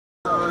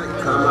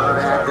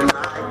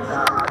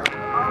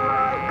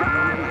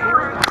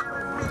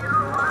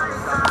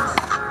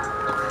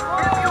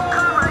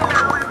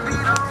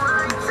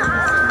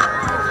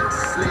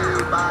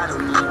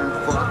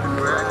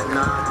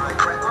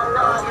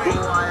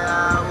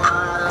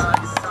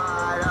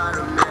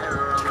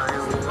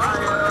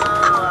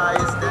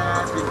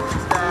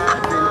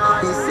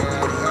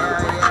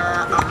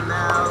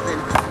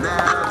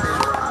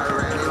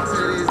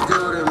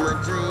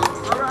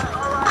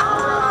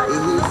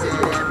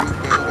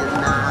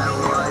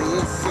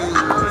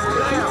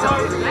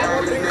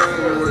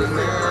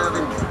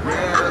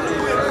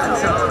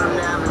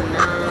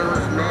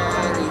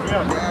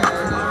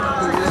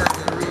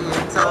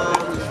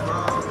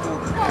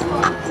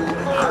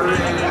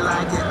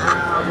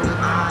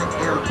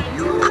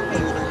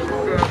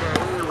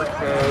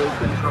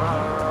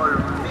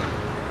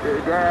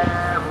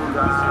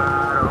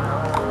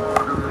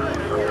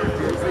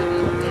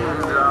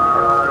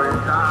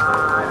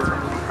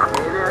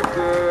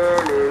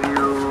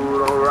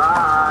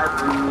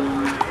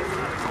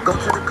Go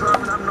to the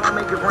club and I know I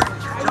make it rain.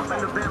 Jump in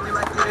the Bentley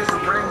like it is a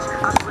range.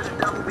 I swear the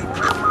devil be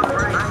playing my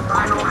brain. I ain't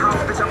buy no house,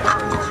 bitch, I'm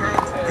buying me a chain.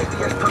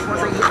 VVS plus once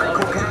they hit like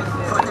cocaine.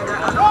 Fuck nigga,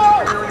 I don't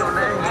even know your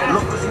name.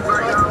 Look, pussy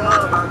very young,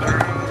 love about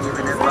game.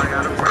 Even if I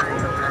got a brain.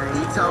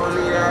 He told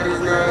me that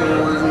his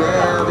name was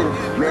Melvin.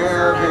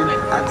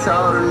 I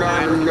told him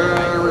that my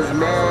name was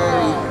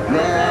Mary.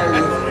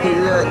 He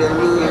looked at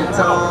me and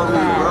told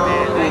me, bro,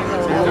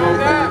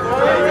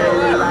 I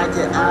really like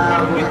your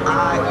album,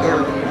 I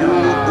am you.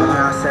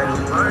 I said, who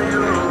are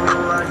you?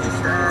 I just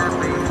stabbed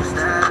me.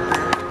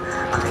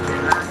 I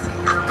cannot see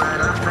you, but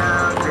I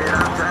felt it.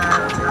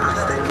 I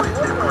stay with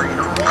the green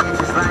on me,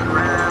 just like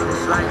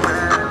ravish.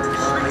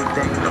 Only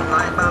thing I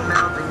like about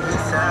Melvin,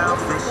 he's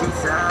selfish.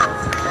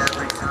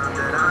 Every time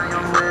that I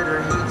am with her,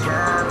 he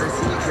jealous.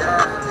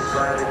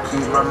 Gotta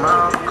keep my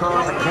mouth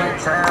closed, I can't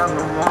tell,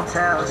 no more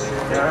tell shit.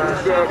 He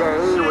said that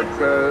he would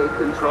take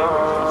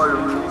control of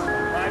me.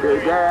 The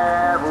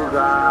devil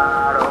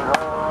got a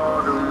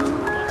hold of me.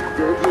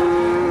 The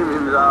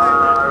demons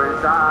are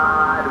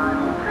inside of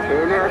me.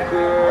 And I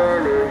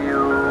can't let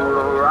you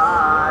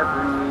arrive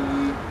for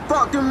me.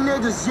 Fuck them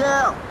niggas,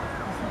 yeah.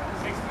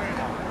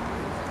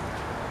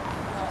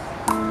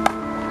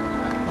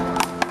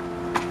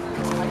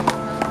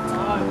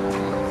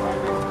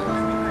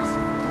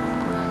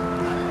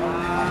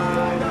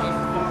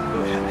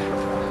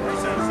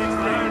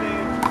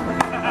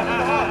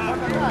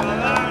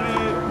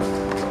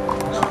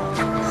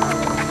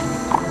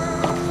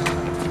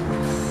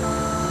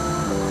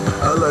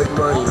 I like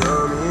money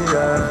on me,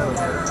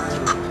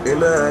 yeah. In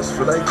the ass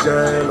feel like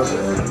jello.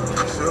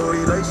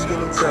 Shorty like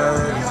skinny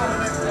tatties.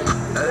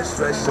 Ass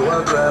fresh, so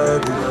I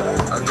grabbed it.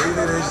 I gave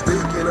it a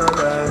stick and I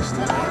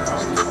lasted.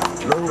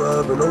 No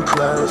rubber, no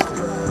plastic.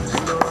 She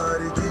know how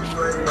to get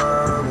right,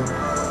 mama.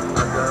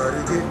 I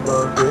gotta get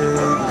my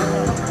baby.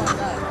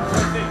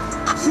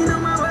 She know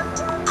my work,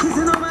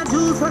 kissing on my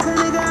juice, fuck a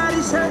nigga out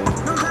his shirt.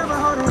 No time for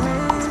holding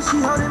hands, she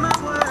holding my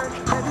word.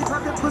 Heavy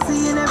pocket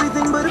pussy and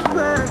everything but a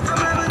bird. I'm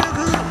having a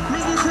good,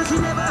 making sure she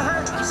never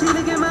hurt. She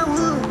licking my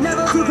wood,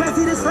 never too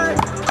classy to flirt.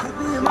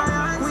 Happy in my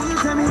eyes, when you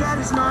tell me that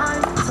it's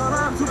mine. Told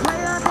her I'm too play,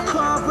 I can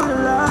call for the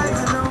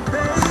lights. I know,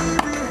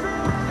 baby,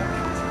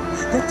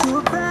 that you a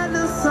bad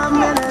little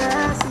something and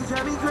that ass, you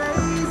drive me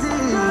crazy.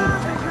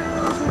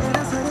 And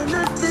I said that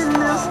nothing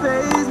else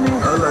faze me.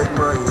 I like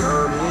money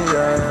on me,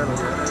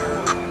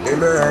 yeah. In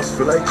the ass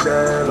feel like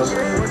jello.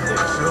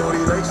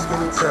 Shorty like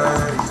skinny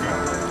tatties.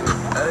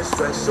 Ass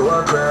fresh, so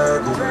I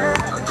grabbed it.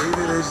 I gave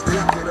it a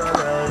stick and I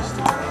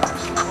lasted.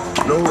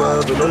 No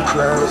rubber, no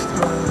plastic.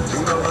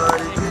 She know how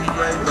to get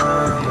right,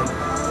 mama.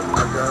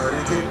 I gotta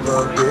get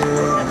my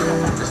baby.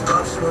 Just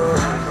stop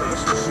smoking.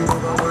 She know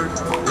my work.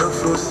 Young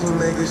Flossie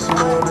nigga, she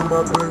know I'm in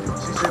my birth.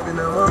 She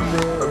sipping out my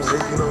milk. I'm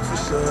taking off for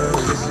sure.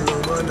 Kissing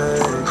on my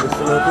neck,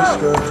 lifting up her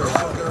skirt.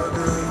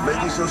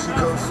 Making sure she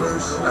come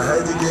first. I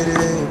had to get it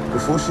in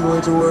before she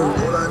went to work.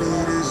 All I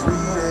need is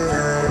weed and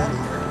honey.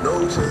 No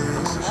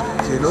chase.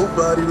 Can't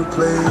nobody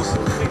replace.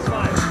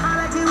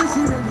 I like it when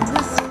she really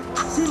listen.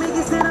 She make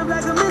it stand up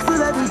like a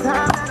missile every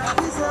time that I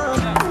kiss her.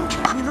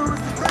 You know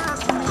it's the time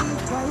for me.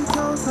 Why you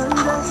so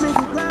sundress, make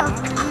it proud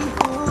for me.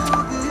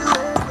 Ooh, give you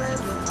that.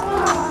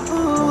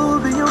 Ooh,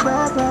 be your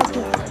back like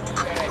that.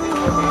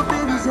 Ooh,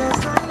 baby,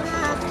 just like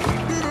that.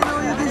 Didn't know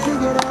you could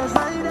shake your ass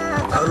like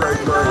that. I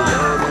like money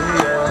on me,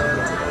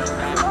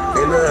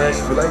 yeah. In the ass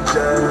feel like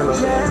jello.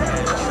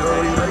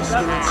 Shorty like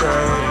skinny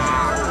tatties.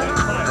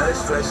 Ass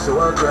fresh, so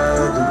I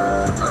grabbed it.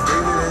 I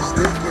gave it a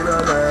stick and I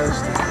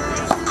lasted.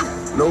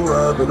 No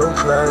rubber, no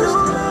plastic.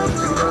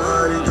 She know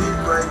how to get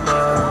right,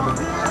 mama.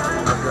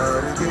 I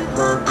gotta get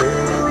my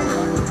baby.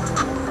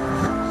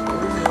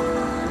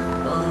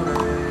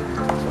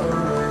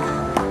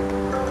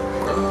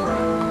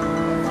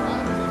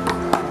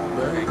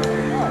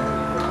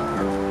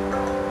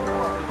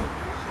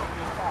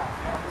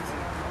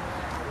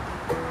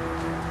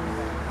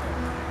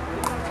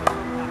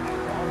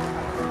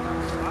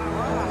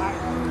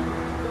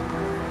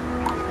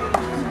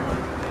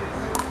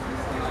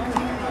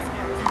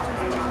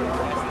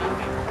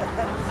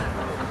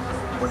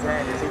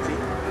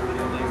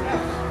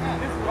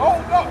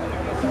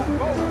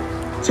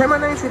 Change my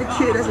name to the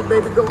kid, that's a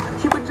baby go.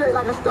 Keep it J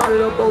like I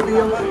started up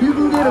OVO. You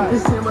can get a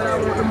percent, but I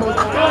want the most.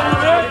 Back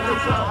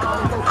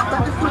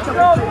to switch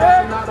up the tape,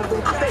 that's an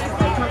audible. Face,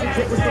 trying to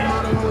get with some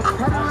model hoes.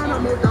 Had to run up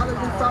more dollars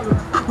than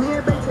followers. Me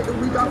and Bay take a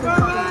week off the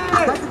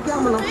college. Like the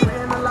gamble, I'm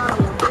playing a lot.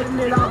 I'm betting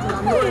it off, and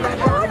I know that I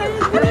got it.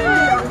 When they be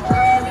out in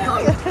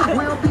college,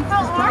 we don't beat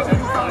this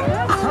project, we solid.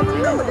 I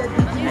remember that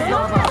DG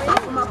song, I saw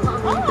from my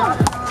pocket, we got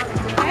it.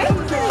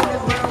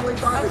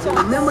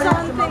 Remember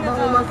that in my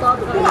mom, my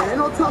father, ain't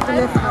no talking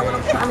that fire when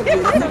I'm trying to get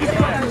it. Niggas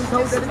talking these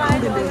hoes that are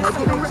doing it.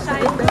 Getting rich,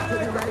 get back to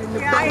the right in the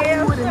back.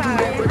 You wouldn't do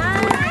that, but you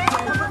would.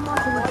 I'm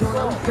marching with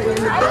John, I'm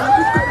playing the band.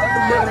 We straight up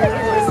the middle, ain't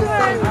no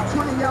same.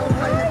 20 y'all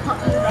playing,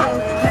 popping the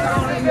same. I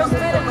don't really know what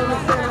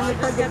I'm saying.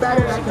 If I get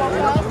back, I can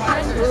get up.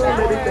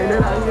 Everything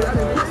that I hear, I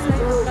done listen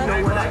to. You know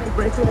what I can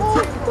break to the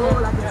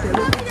table, I can tell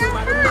it.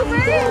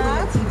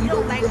 TV,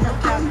 don't make it have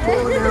time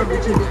for now.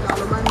 Bitch, you get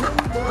all of my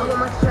name, all of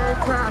my shine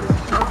crowd.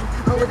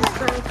 with the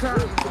same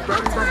crowd. The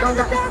brothers, I don't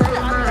got the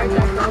same mind. You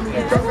don't know me,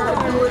 you don't gotta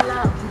do it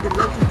loud. Keep it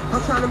low key. I'm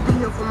trying to be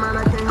here for mine,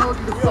 I can't hold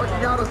you. The 40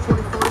 y'all, those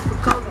 24 is for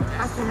Kobe.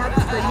 I still have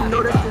to say, you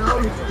know that you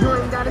hold me. You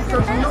ain't got it, so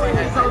you know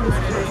it's on me.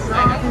 So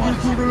I think you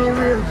keeping it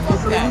real.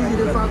 It's so easy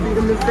to fall beat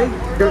them in fake.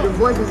 Dirty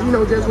voices, you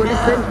know just what they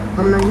say.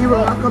 I'm the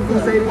hero, I come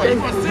from say today.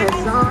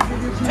 That's all I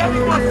think you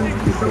keeping it real.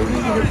 It's so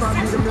easy to fall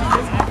beat them in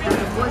fake.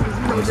 Dirty voices,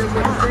 you know just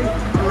what they say.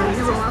 I'm the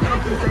hero, I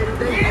come from say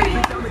today.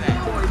 Bitch, I'm a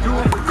D-boy, do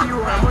it for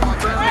T-Roy. I'm on you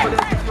forever,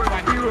 that's for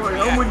D-Roy.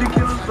 I'm with the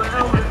killers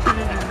forever. The shit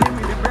just give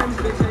me the Grammys,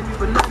 they change me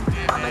for nothing.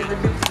 I like the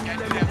bitch, you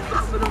let me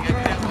drop for them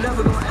cash. You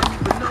never gonna ask me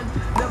for nothing,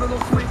 never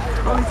gonna switch.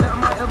 Only time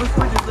I ever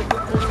switch is the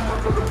Glock on a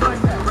motherfucker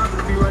button.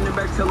 Rappers be running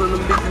back, telling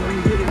them bitches we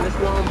hit it. That's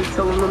why I don't be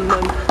telling them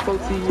nothing.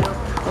 4TM,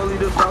 only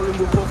the falling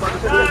with 4 by the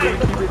score, but we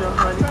keep it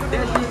 100.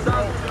 That shit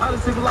sucks. I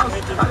done took loss, I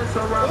done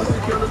saw robbers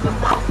and killers and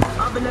boss.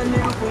 I've been that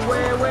nigga from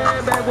way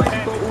back, way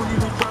before Uzi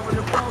was dropping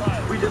the ball.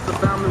 We just a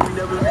family, we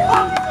never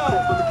removed.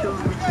 For the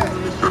killers, we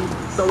choosing to shoot.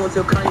 Someone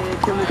tell Kanye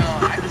and Killer to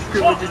stick to the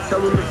script, just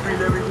tell them to free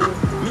everything.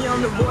 Me, I'm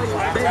the voice,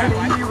 baby,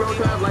 the hero,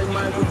 drive like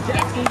Michael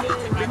Jackson, yeah.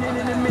 Been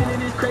in a minute,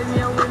 it's crazy,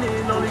 I'm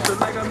winning, only cause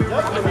like I've been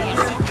rapping again.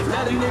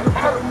 Now the nigga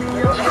put me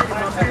up,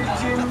 my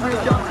bitch in,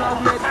 rich, y'all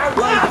cosmetics,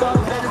 life fall,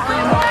 better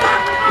free my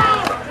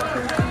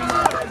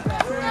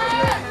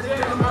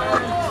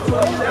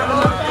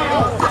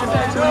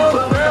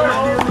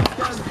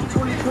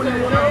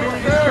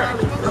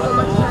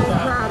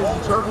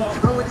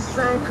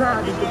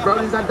the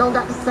brothers, I don't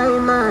got the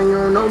same mind. You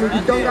don't know me,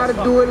 you don't gotta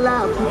do it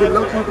loud. Keep it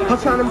low key. I'm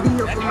trying to be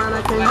here for mine,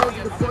 I can't hold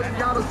you. The $40,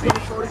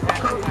 24 is for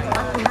Kobe. I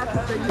can have to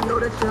say, you know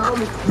that you hold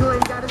me. You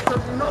ain't got it, so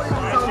you know it's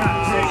on me.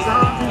 That's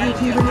all I think you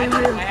keeping it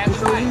real. It's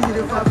so easy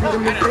to fall beat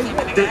them in fake.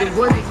 The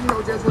voices, you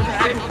know just what to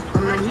say.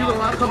 I'm the hero,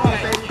 I come from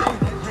say today.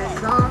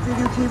 That's all I think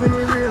you keeping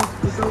it real.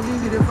 It's so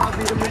easy to fall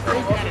beat them in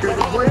fake. The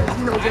voices,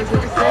 you know just what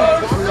to say. I'm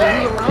the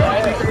hero, I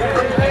come from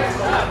say today.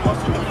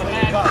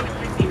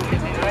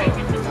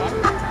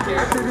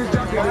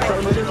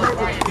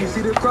 You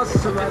see the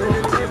crosses surrounding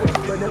the table,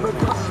 but never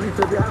crosses, we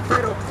feel the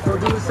Alfredo. Don't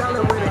do a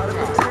salad without a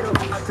potato.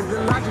 I took the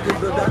logic and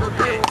built out a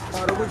bill.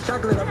 Auto with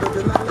chocolate, I built a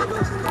lot of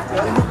Legos.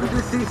 Now you look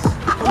deceased.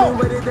 I'm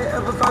where did they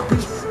ever find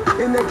peace?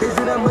 In that case,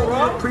 that money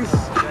a priest.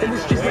 In the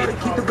streets, gotta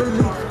keep the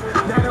belief.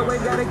 Now the way,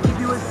 gotta keep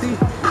you a seat.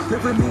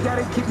 Live with me,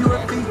 gotta keep you a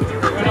feet.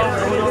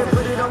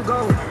 Put it on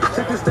go.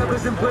 Check the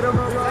steppers and put them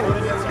on roll.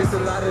 It's a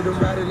lot of them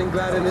riding and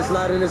gliding and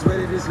sliding. It's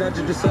ready to snatch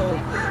at the soul.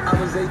 I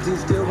was 18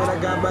 still when I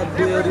got my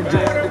deal. The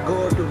jail had to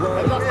go up the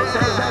road.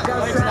 Stand back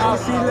outside, you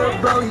see little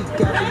bro, he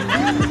gotta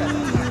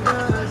leave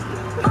us.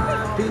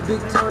 R.I.P.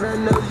 Big Tone, I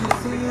know you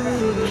see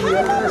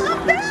us.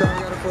 So I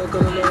gotta fuck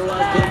on the low, I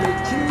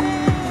can't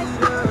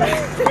cheat us.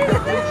 Now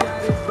we got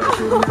it, but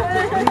you not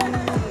to bleed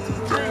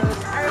us.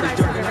 It's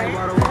drinking like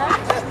water.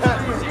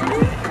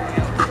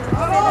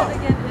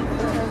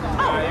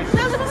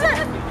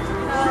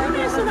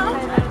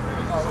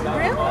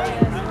 Really?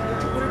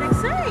 What did they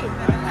say?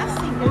 I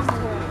see this.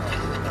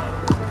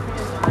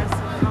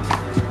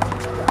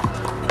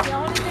 The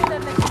only thing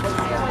that makes me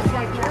feel is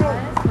like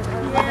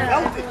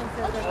healthy.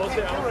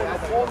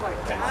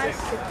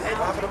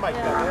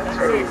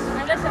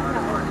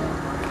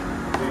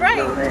 Right.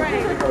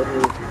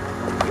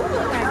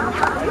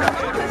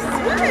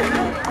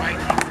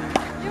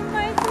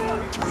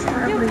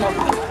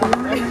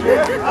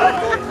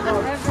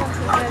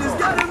 I just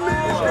got a man.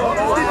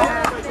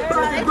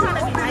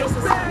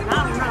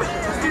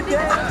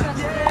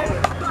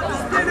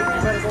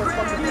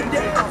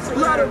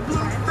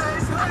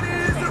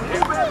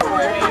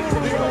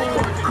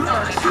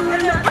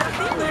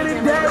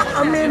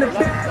 I'm in the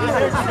bed.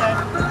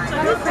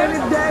 It's in the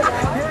day.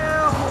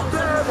 Yeah,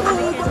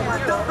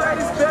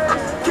 the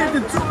face. Kick the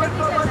toilet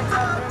for my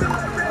top. Do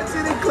my rats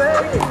in the clay.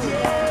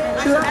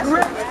 Like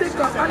red stick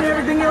up on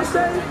everything else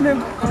safe,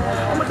 nigga.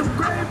 I'm with the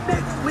grave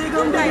niggas. We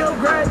gon' do your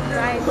grave. I'm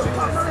at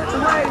the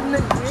way,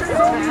 nigga. Chains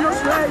don't need no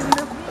slave,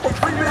 nigga.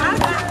 Free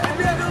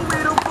nigga, we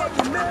don't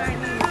fucking mad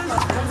niggas.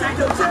 Take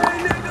your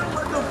chain, nigga.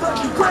 What the fuck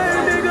you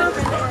claim, nigga?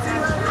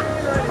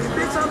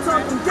 Bitch, I'm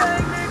talking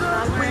gang, nigga.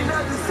 We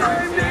not the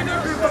same, nigga.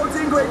 We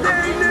 14 great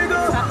day,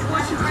 nigga.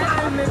 What you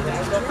claim, nigga?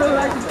 Feel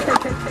like the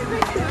KKK.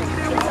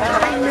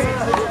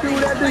 Do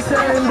that the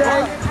same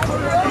day.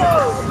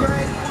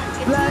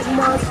 Black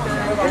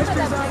Mustang, it's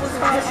cause I was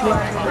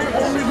hustling.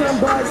 Only them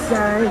boys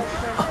say,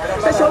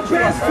 that's your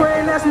best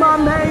friend, that's my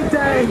main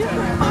thing.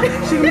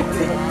 She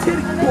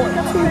titty boy,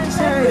 2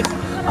 chains.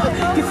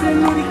 Get to the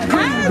nitty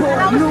gritty boy,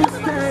 new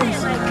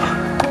stains.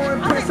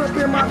 Pouring press up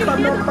in my cup,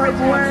 no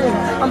purple rain.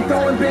 I'm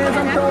throwing bands,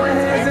 I'm throwing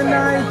hands, and I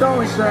ain't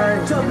throwing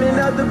shade. Jumping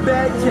out the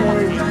back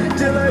cage,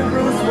 just like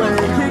Bruce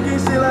Wayne. Kicking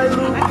shit like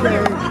Luke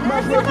Kane. My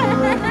fucking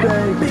Luke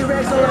Kane.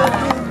 B-Rex on that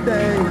blue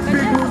thing.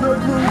 Big blues, no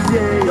blues,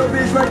 yeah. Your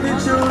bitch like to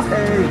choose,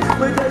 ayy.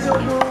 But that's your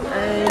boo,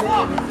 ayy.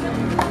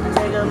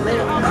 Take a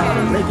lick,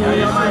 licking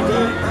on my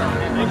dick.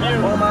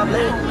 On my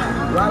blick,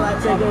 while I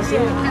take a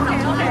shit.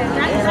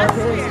 And I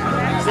kiss.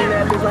 See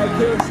that bitch like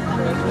kiss.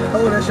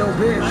 Oh, that's your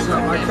bitch.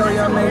 I tell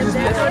y'all niggas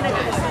bitch.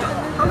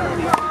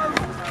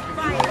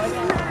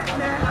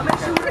 I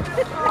make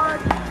you hard.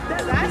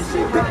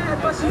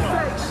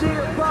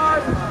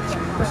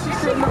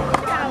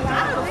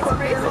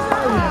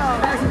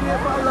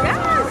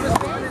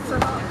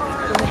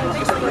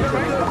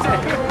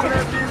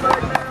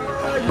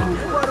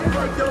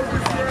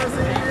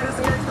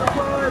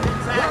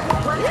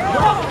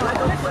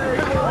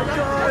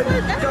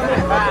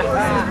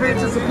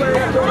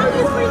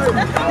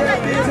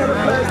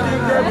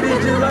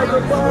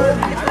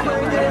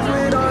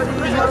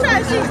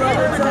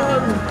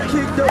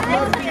 Kicked up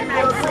my feet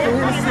up, and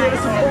Hennessy and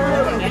some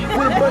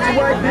with a bunch of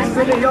white bitches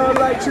in the yard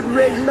like Triple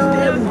H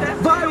nothing.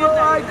 Viral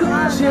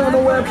icon, she on the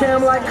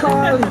webcam like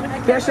Carly.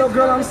 That's your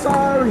girl, I'm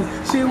sorry,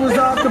 she was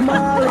off the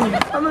Molly.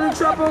 I'm in the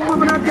trap, I'm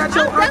whipping, I got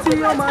your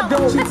auntie on my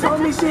door. She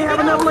told me she ain't have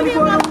enough money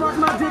for her to rock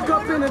my dick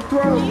up in the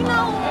throat.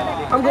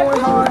 I'm going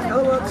hard,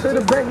 LOL to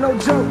the bank, no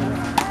joke.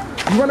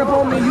 You run up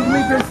on me, you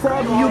leaping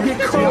frog, you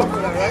get caught.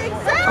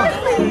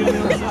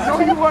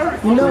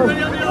 You know.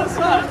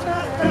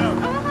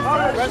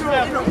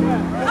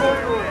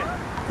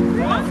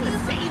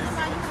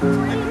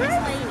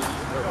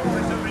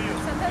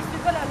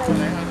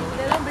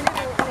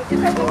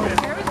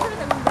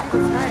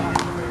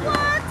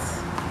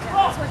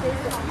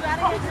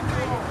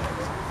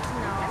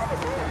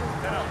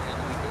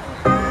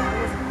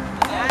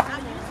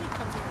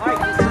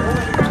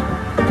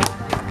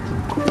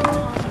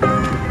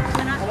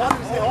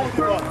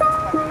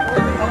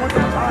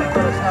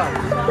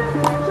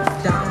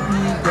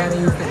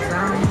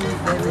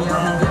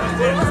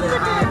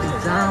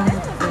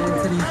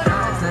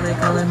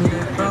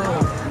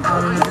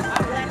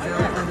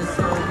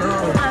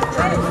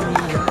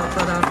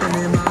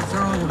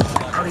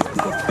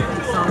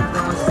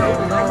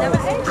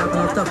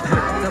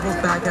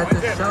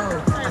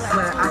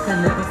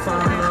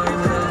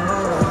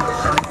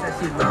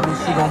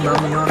 She gon'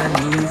 love me on her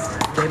knees.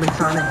 They been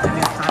tryna get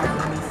me, tryna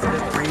let me see the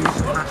breeze.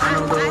 I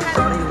know little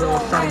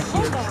shawty, she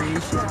a tree.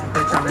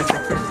 Bitch, I'm just a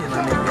kid, she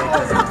let me get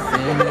cause I'm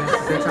famous.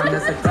 Bitch, I'm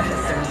just a kid,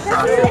 send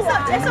shots at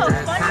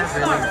dangerous.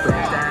 Really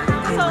with that,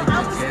 even with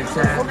the chit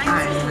chat. I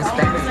ain't even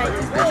Spanish, but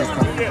these bitches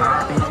call me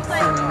Bobby.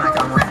 Feeling like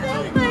I'm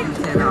random, you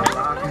cannot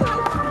block me.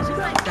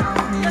 Down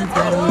me,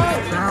 daddy,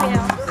 down me.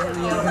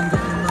 Lately I've been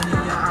getting money,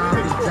 yeah, I'll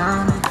be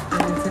down it.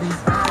 Getting to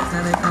these vibes,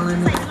 now they calling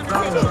me the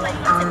flow.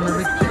 I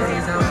remember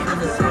days I was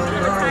feeling so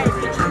low.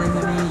 Trying to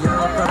get me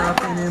up, but I've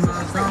been in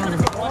my zone.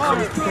 All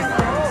these people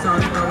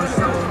son, going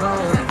so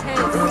low.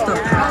 Jumping off the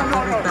path,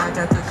 looking back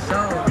at the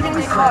show.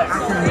 It's like I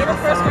can never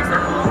fall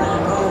down.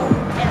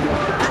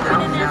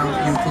 Now,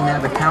 you can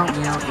never count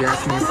me out. You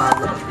ask me if I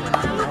love you, and I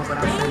know, but I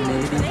said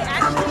maybe.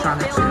 I'm just trying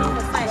to chill,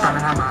 trying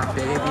to have my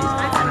baby,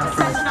 and I'm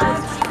feeling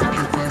straight.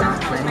 You cannot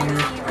blame me,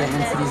 get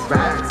into these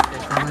rags.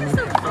 They're calling me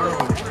pro.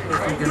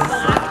 If you get a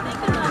slide,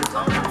 it's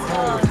on the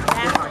hole.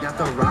 If I got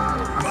the rock,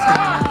 I'm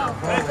standing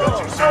at the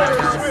hole. I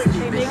gotta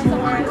see, bitch, you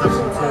might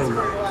come too.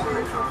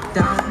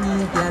 Doubt me,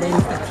 yeah, they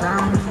used to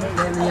clown me.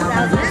 Lately I've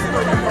been getting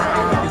money, yeah,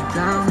 I'll be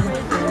down.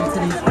 Get into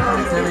these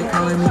rags, and they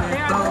calling me the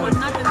pro.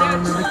 I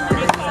remember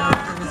days I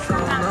was feeling so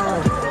low.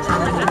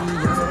 Trying to get me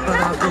up, but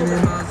I've been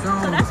in my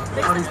zone.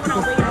 All these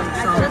people fake,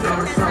 so I'm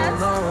going so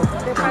low.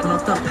 Jumping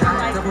off the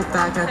pack, double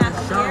back at the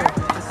show.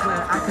 I swear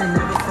I can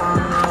never fall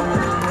in love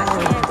with a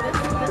hoe.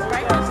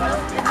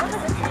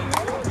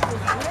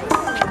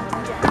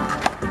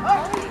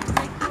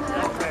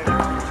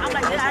 I'm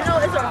like, I know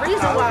it's a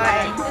reason why.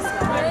 It's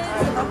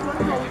crazy.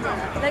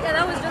 Like, and I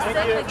was just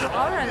saying, like, the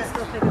aura and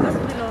stuff, like, it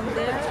doesn't belong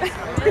there.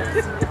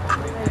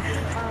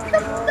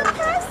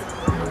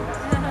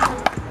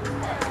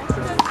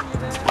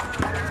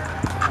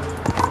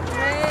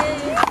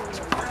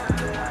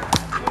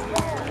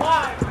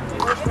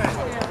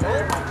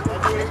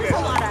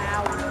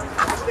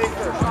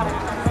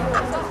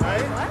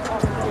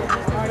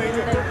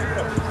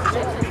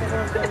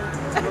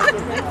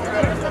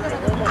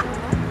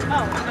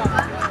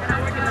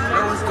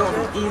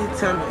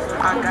 To me,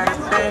 I got a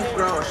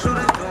bankroll.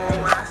 Shooters doing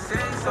what I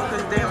say, so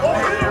cause they don't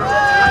pay the roll.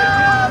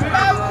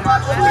 I on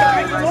my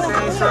shoes, like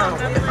saying so.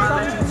 If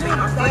I let you take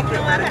my flick, you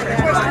better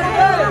catch my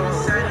hand. I'm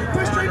steady,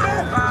 on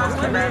no vibes,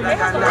 came back like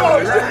I never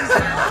left.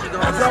 She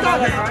gon' let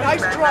me back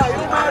like she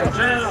bought a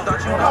dress. Thought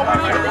you know I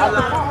really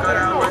love, but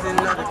I was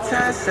another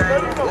test.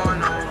 Said you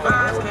on no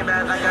vibes, came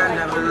back like I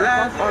never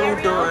left. Only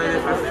do it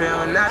if it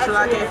feel natural,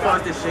 I can't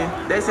force this shit.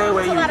 They say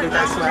where you get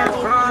that swag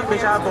from,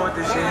 bitch, I bought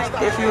this shit.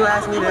 If you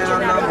ask me, then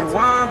I'm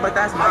 #1, but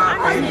that's my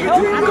opinion.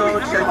 You can go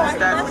check the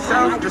stats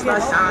yourself, just by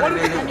signing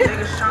in it.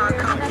 Niggas tryna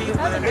come keep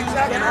with me,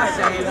 and I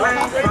say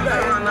rain. Fuck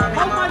around, I be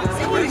my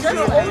own way, she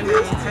ain't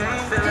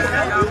maintain. Feeling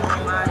like I'm on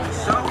my knees,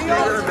 so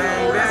niggas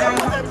bang bang.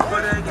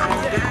 For the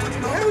gang,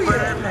 for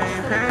the pain.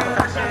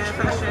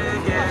 Fashion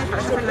again,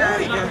 fashion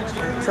fanatic again.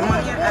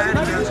 Someone get out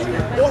of here,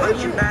 someone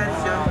get bad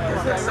as you.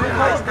 Some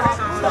place that's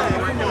on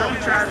me, I'm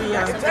trying to be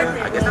young.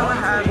 I guess I'm a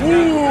happy you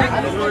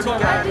really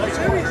got it.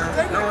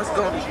 No one's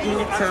gonna be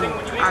eating to me.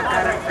 I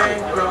got a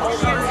bankroll.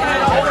 She was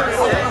saying what I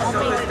said, so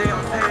cause they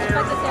don't pay it.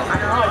 I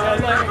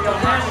got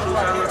my shoes,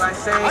 I look like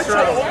Saints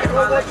Row. If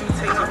I let you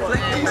take my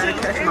flick, you better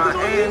catch my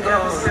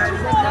angle. Said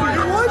you want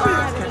no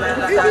vibes, came back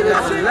like I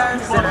never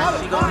left. Said that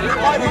she gon' let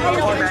me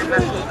came back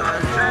like she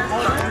undressed.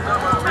 Thought you got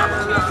my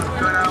real love,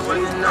 but I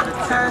was another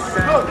test.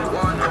 Said you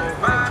want no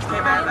vibes,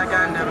 came back like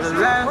I never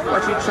left.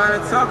 What you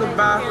tryna talk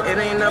about? It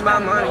ain't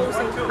about money.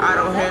 I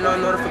don't hear no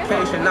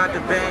notification, not the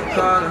bank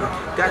calling.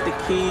 Got the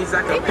keys,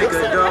 I can pick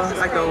a door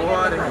like the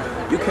water.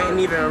 You can't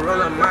even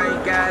roll a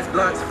mic, gas,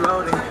 blunts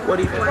floating. What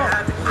even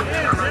happened?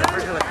 I'm an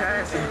original cash.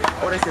 dancing.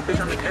 Oh, they said, bitch,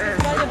 I'm the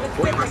dancer.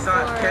 Boy, my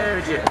son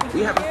carriage it.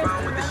 We having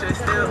fun with this shit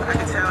still. I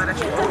can tell that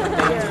you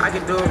overthink. I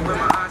can do it with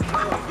my eyes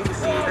closed. You can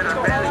see that I'm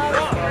barely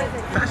thinking.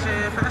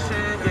 Fashion,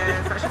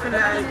 yeah. Fashion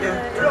fanatic,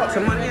 yeah.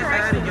 Some money and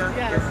added,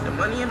 yeah. The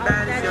money and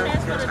bad is, yeah.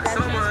 Got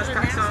so much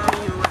tax on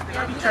you. I think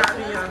I be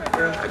trapping,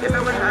 yeah. I guess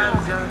that what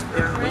happens,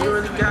 yeah. When you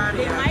really got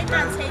it,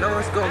 yeah. No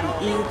one's gonna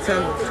be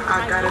eating.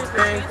 I got a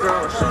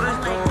bankroll. Shoulders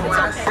doing what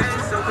I say,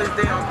 so cause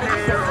they on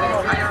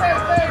payroll. I got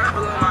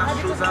purple on my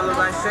shoes, I look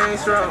like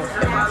Saints Row.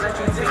 If I let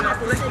you take my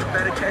flick, you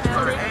better catch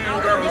my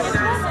angles.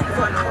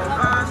 Fun on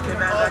vibes, came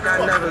back like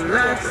I never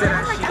left. Said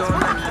that she gon'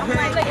 let me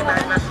hit, came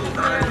back now she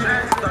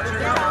undressed. Thought you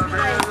know my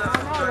real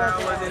love, but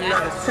I was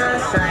another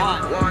test. Said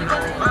one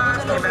on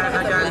vibes, came back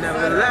like I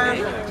never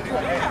left.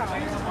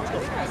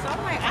 So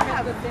I'm like, I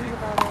have a thing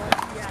about it.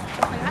 Yeah.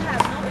 Like, I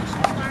have no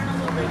issues starting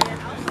all over again.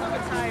 I'm so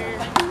retired.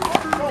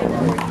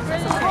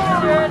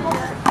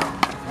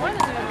 When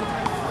is it gonna be?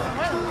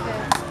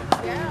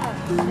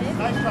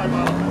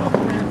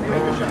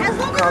 As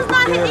long as it's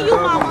not hitting you,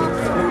 mama,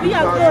 we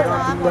are good.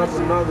 That's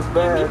another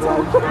bag,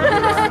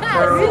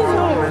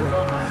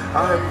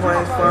 I had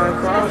planes flying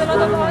across the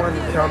money,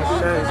 counting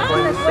chains,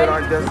 playing shit,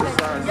 I guess it's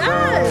how it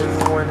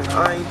sounds. When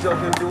I ain't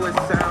joking, do it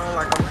sound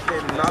like I'm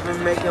kidding. I've been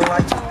making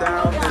like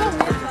 1,000.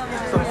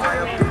 So high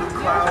up through the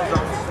clouds,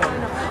 I'm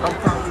swimming. I'm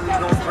probably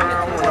gonna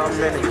drown when I'm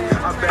in it.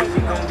 I bet she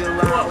gon' get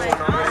loud when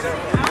I'm in it.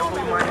 And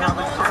we might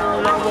have a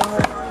sound, I will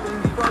hold my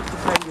things fuck to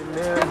pay you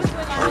near me.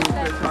 Only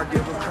bitch, I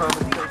give a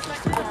conversation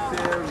to the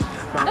series.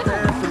 My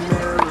pants are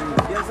married,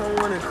 yes, I'm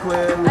winning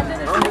clearly.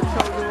 I'm the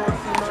chosen one,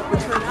 see my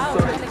potential, so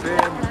they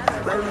fear me.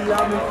 Lately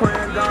I've been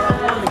praying, God, I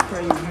wonder,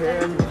 can you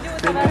hear me?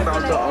 Thinking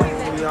about the old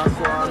me, I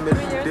swear I miss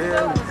you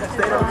dearly.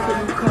 Stay down till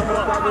you come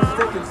up, I've been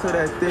sticking to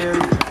that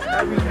theory.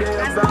 Every day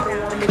a battle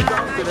on the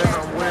doctor that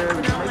I'm weary.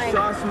 Make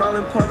sure I smile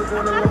in public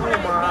when alone,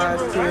 my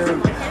eyes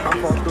teary. I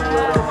fought through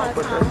it all,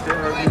 but that shit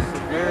hurt me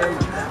severely.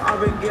 I've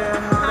been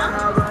getting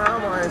high to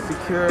have my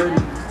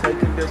insecurities.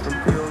 Taking different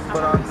pills,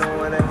 but I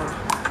know it ain't.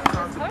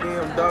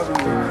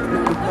 BMW,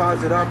 new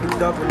deposit, I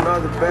picked up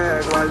another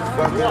bag. Like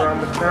fuck it,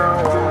 I'ma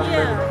count while I'm in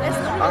it.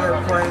 I had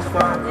planes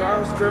flying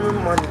across, screaming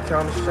money,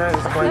 counting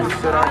chains, playing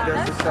shit, I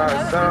guess it's how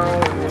it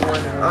sound when you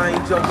winning. I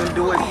ain't joking,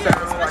 do it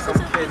sound like I'm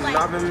kidding.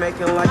 I've been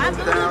making like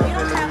 1,000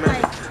 a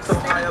minute. So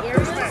high up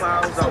through the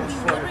clouds, I'm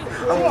swimming.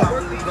 I'm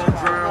probably gon'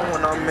 drown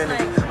when I'm in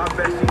it. I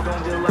bet she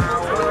gon' get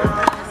loud when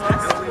I'm in it.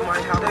 And we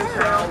might have a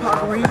town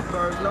pop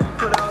reverse. Let me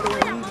put out a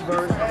weed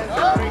verse.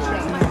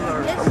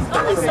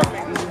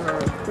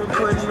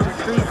 Putting the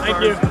streets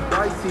first.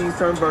 White tees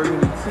turn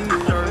burgundy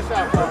t-shirts.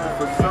 Looking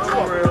for some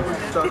real,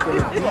 stuck in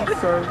the deep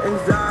turn.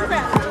 Anxiety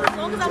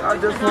killing me, I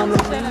just wanna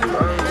leave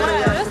her. When they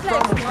ask if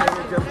I'm okay,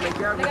 just make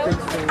everything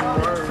seem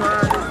worse.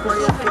 Trying to play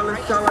a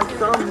feeling sound like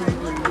something you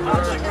really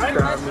heard.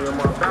 Stab me on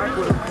my back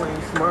with a clean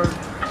smirk.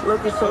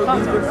 Looking so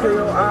deep into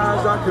your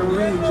eyes, I can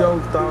read your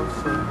thoughts.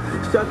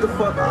 Shut the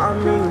fuck up, I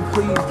mean,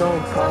 please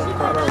don't talk.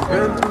 I done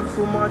been through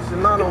too much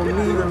and I don't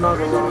need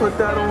another loss. Put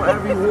that on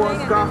every war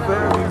scar for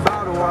every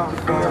battle out.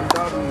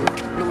 BMW,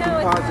 new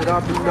deposit, I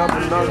picked up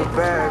another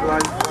bag.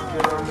 Like fuck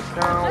it, I'ma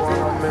count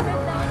while I'm in it.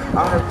 I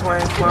had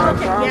planes flying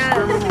across,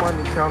 screaming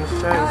money, counting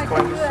chains,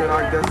 playing shit,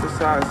 I guess it's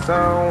how it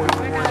sound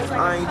when you win.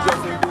 I ain't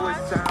joking, do it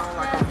sound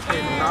like I'm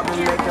kidding. I've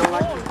been making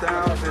like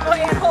 1,000.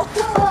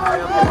 So high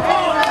up in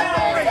the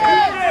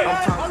I'm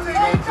probably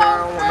gon'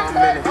 drown when I'm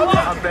in it.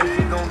 I bet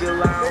she gon' get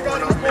loud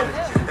when I'm in it.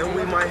 And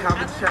we might have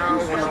a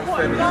child when I'm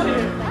finished.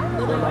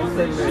 When I'm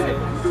finished.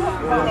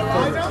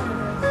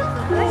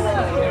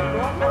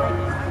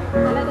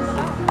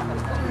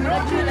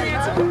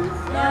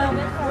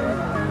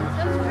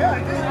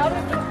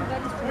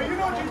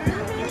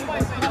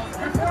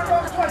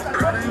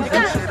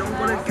 When shit don't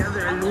go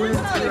together and Louis V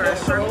or a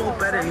circle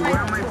better. You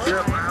wear my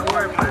drip, I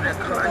wear it better.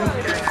 Kalani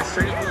gang, a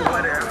circle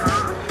better, huh?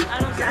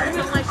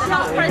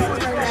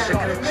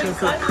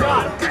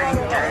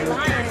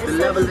 The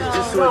level is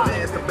just so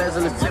advanced, the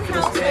bezel is tipping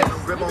the stamp, a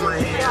grip on my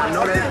hand. I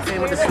know that it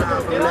came with the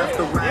slide from left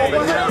to right,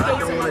 but now I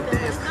don't wanna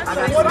dance. I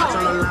got too much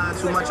on the line,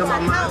 too much on my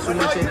mind, too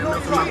much ain't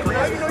enough for my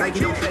plans. Like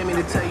you don't pay me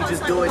to tell you,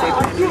 just do it. They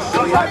pay me to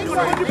show you how to do it.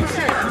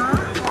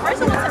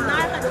 First of all,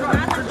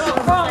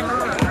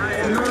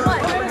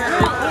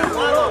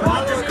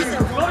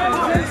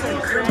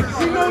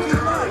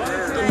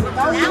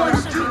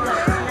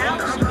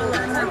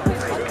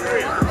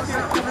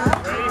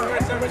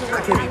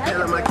 I can't be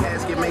pale in my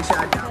casket, make sure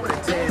I die with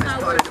a 10. It's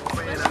part of the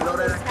brand. I know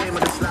that I came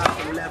with a slide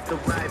from left to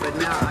right, but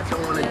now I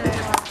don't wanna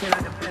dance. Can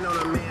I depend on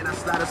a man? I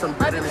slide some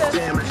bread in his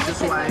jam, that's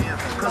just who I am.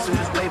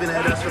 Customers waving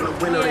at us from the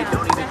window, they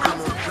don't even come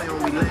on the plane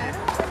when we land.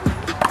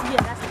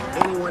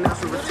 Anyone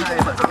else will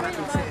retire, but I'm not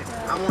content.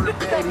 I wanna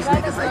bury these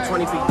niggas like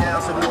 20 feet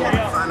down so no one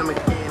can find them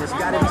again. It's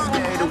gotta be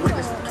scary to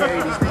witness to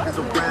carry these niggas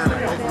around in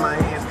both of my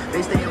hands.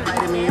 They stay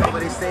inviting me over,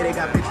 they say they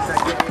got bitches, I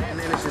get it, and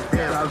then it's just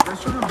them. I was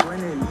just trying to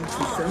bring it,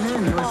 you send me a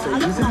note, so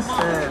use it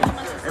instead.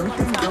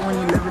 Everything good when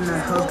you live in the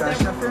hills, got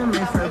shut for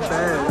me for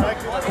bed.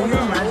 Can you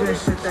imagine the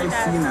shit they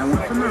seen? I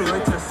went from the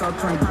road to South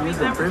Point Queens,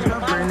 the bridge, my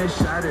brain is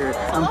shattered.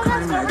 I'm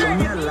cutting, like, give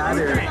me a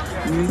ladder.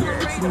 New year,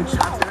 it's a new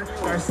chapter.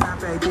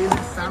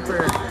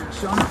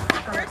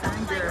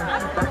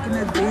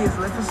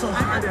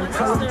 yard and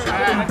tell them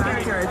trap in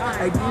backyard.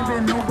 I didn't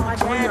even know about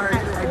boyard.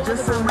 I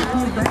just saw my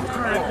new bank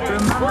card.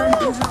 Remember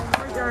these in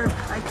courtyard.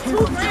 I came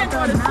from Japan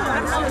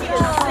now.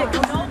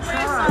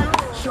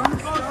 Show me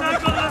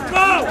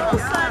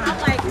I'm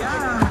like, it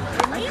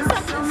means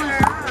something, sir.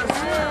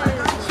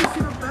 she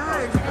see the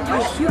bag. I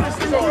shoot a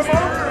stick this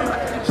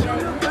tag. Show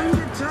you bring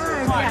your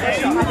tag.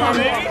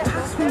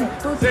 Touch me.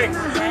 Don't take my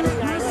hand. It's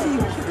messy.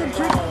 Get the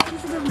drink.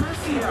 She's a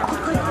messy.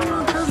 Look like all my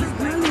girls is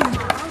Nelly. I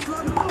was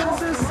loving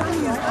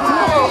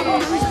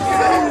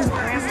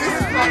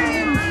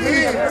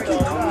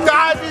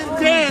God and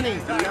Danny.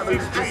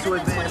 Just to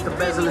advance the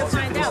bezel of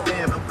Tiffany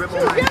stamp. I'm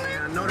gripping my hand.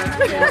 I know that I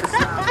can't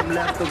decide from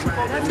left to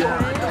right. And now I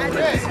don't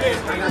understand.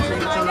 I got too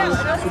much on the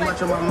line, too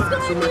much on my mind,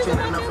 too much ain't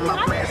enough of my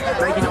plans.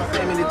 Like you don't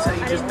pay me to tell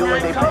you, just do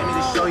it. They pay me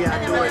to show you I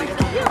do it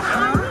again.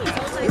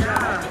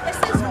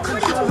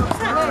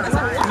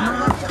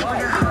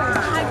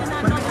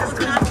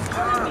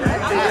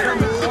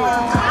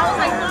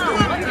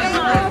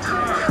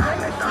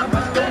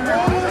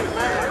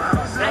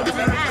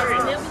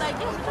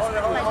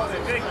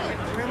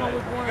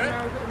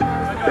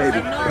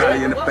 Baby,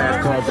 probably in the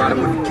fast car, riding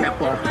with the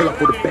cap off, pull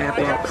up with the bad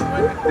off.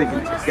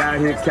 Thinking, guy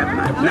here cap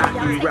not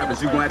you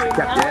rappers, you gon' have to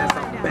cap your ass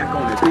off. Back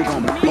on it, big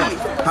on my feet.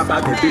 How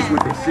about that bitch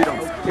with that shit on?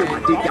 Hit my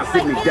dick, I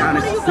sit me down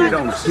and she sit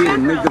on it. Shit,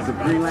 niggas are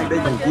green light, they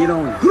gon' get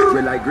on it.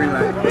 Red light, green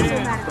light.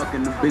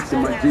 Fucking the bitch in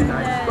my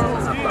G-night.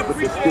 I fuck with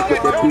this stick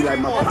with that be like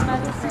my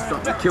partner. See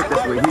something killed,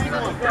 that's what he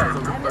got. So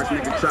the first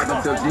nigga try to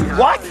tell G.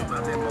 What?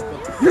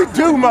 You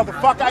do,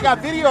 motherfucker. I got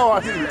video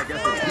on you.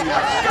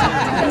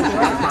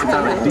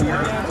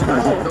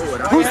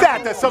 Who's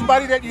that? That's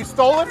somebody that you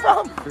stole it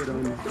from?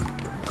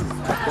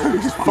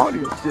 It's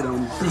funny.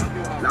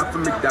 Not for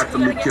me, die for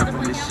me, kill for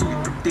me. She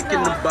dick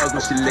in the bug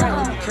when she lick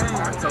on me.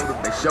 I told her,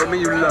 they show me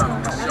you love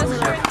me. Show me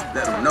that.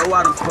 Let them know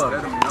I done fuck.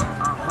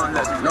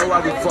 Let them know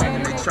I be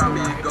fucking. They try me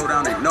to go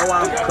down, they know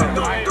I'm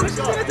coming.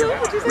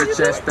 Rich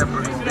ass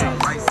stepper,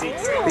 white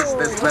seats, bitch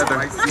that's leather.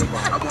 I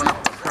wanna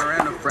fuck her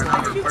and a friend.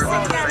 I'm the first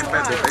of the same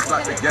feather. They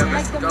flock together.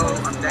 Let's go.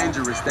 I'm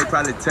dangerous. They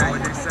probably tell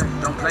you.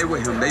 Don't play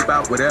with him. They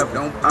bout whatever.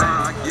 Don't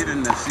I get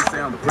in there. She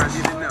say I'm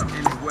pressure.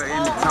 Anywhere,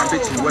 anytime,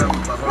 bitch, you well.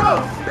 But hold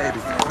up, baby.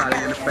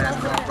 Probably in the fast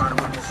car, riding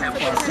with the champ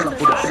on, pull up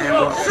with a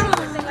sandbar.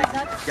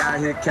 Guy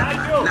here cap,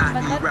 nah,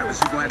 these rappers,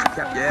 you gon' have to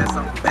cap your ass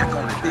off. Back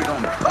on it, big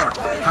on the park.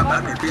 How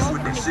about that bitch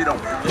with that shit on?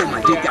 Hit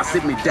my dick, I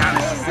sit me down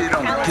and she sit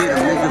on it. Get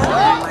them niggas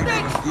like they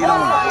get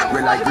on it.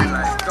 Red light, green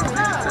light, go.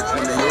 Nigga touch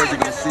when they yours,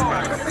 you gon' see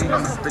what I see.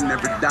 I'ma spend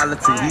every dollar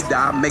till he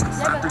die. I make him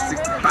sign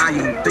 365,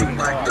 you don't think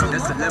like that.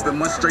 That's 11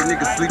 months straight,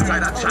 niggas sleep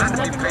tight. I try to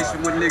be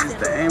patient with niggas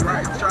that ain't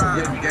right.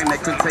 Yeah, the game they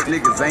couldn't take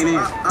niggas ain't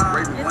in.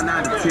 Rating 1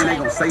 out of 10, they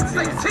gon' say 10.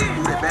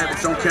 Who that bad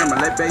bitch on camera,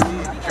 let baby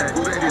in.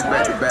 Who that is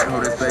back to back,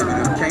 hold that baby.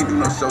 Them can't do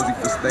no shows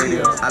for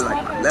stadiums. I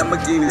like my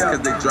Lamborghinis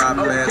cause they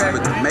drive fast.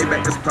 But the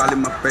Maybach is probably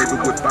my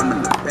favorite whip. I'm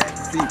in the back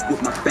seat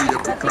with my feet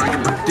up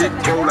reclining. My dick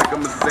roll like a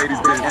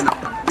Mercedes Benz. And I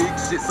pop big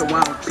shit so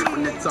I don't trip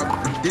when they talk.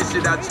 This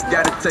shit out, you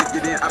gotta take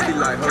it in. I be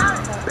like,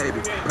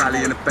 baby,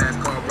 probably in a fast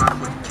car riding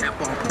with the cap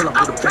on. Pull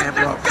up with a bad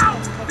off.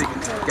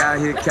 Guy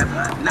here cap,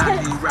 not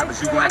these rappers,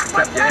 you gon' have to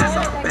clap your ass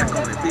off. Back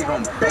on it, big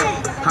on me, baby.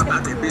 How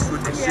about that bitch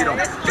with that shit on?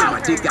 Get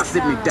my dick, I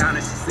sit me down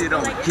and she sit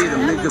on it. Get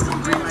them niggas a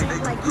green light, they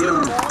gon' get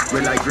on it.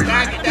 Red light, green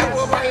light. Get that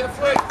one right in the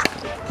foot.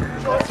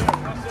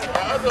 The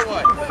other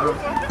one.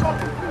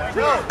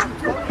 No.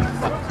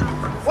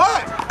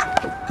 What?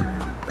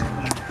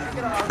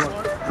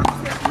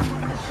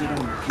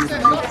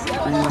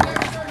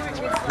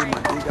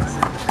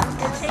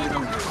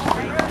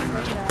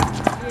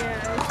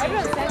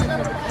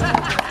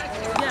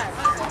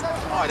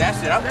 Oh, that's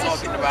what I'm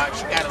talking about.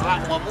 She got a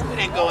lot more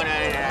movement going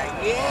on in there.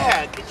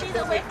 Yeah. She's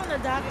away from the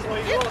doctor.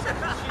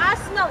 I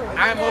smell it.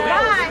 I'm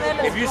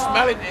moving. If you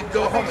smell it, then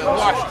go home and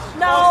wash it.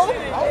 No.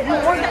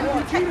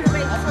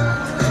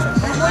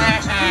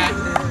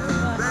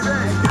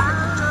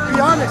 Be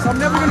honest, I'm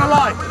never gonna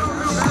lie.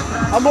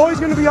 I'm always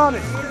gonna be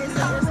honest.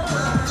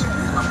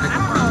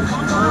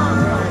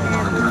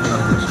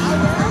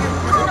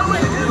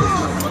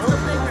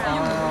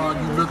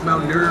 You look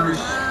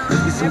malnourished.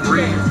 Let's get some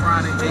bread,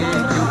 fried egg,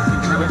 yolk,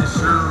 and drink the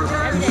syrup.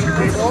 You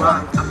can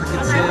swap, I can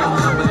tell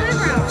number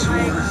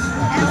tourists.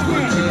 Let's go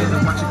to kids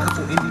and watch a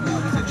couple indie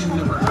movies that you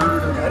never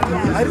heard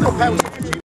of. I didn't know Pat was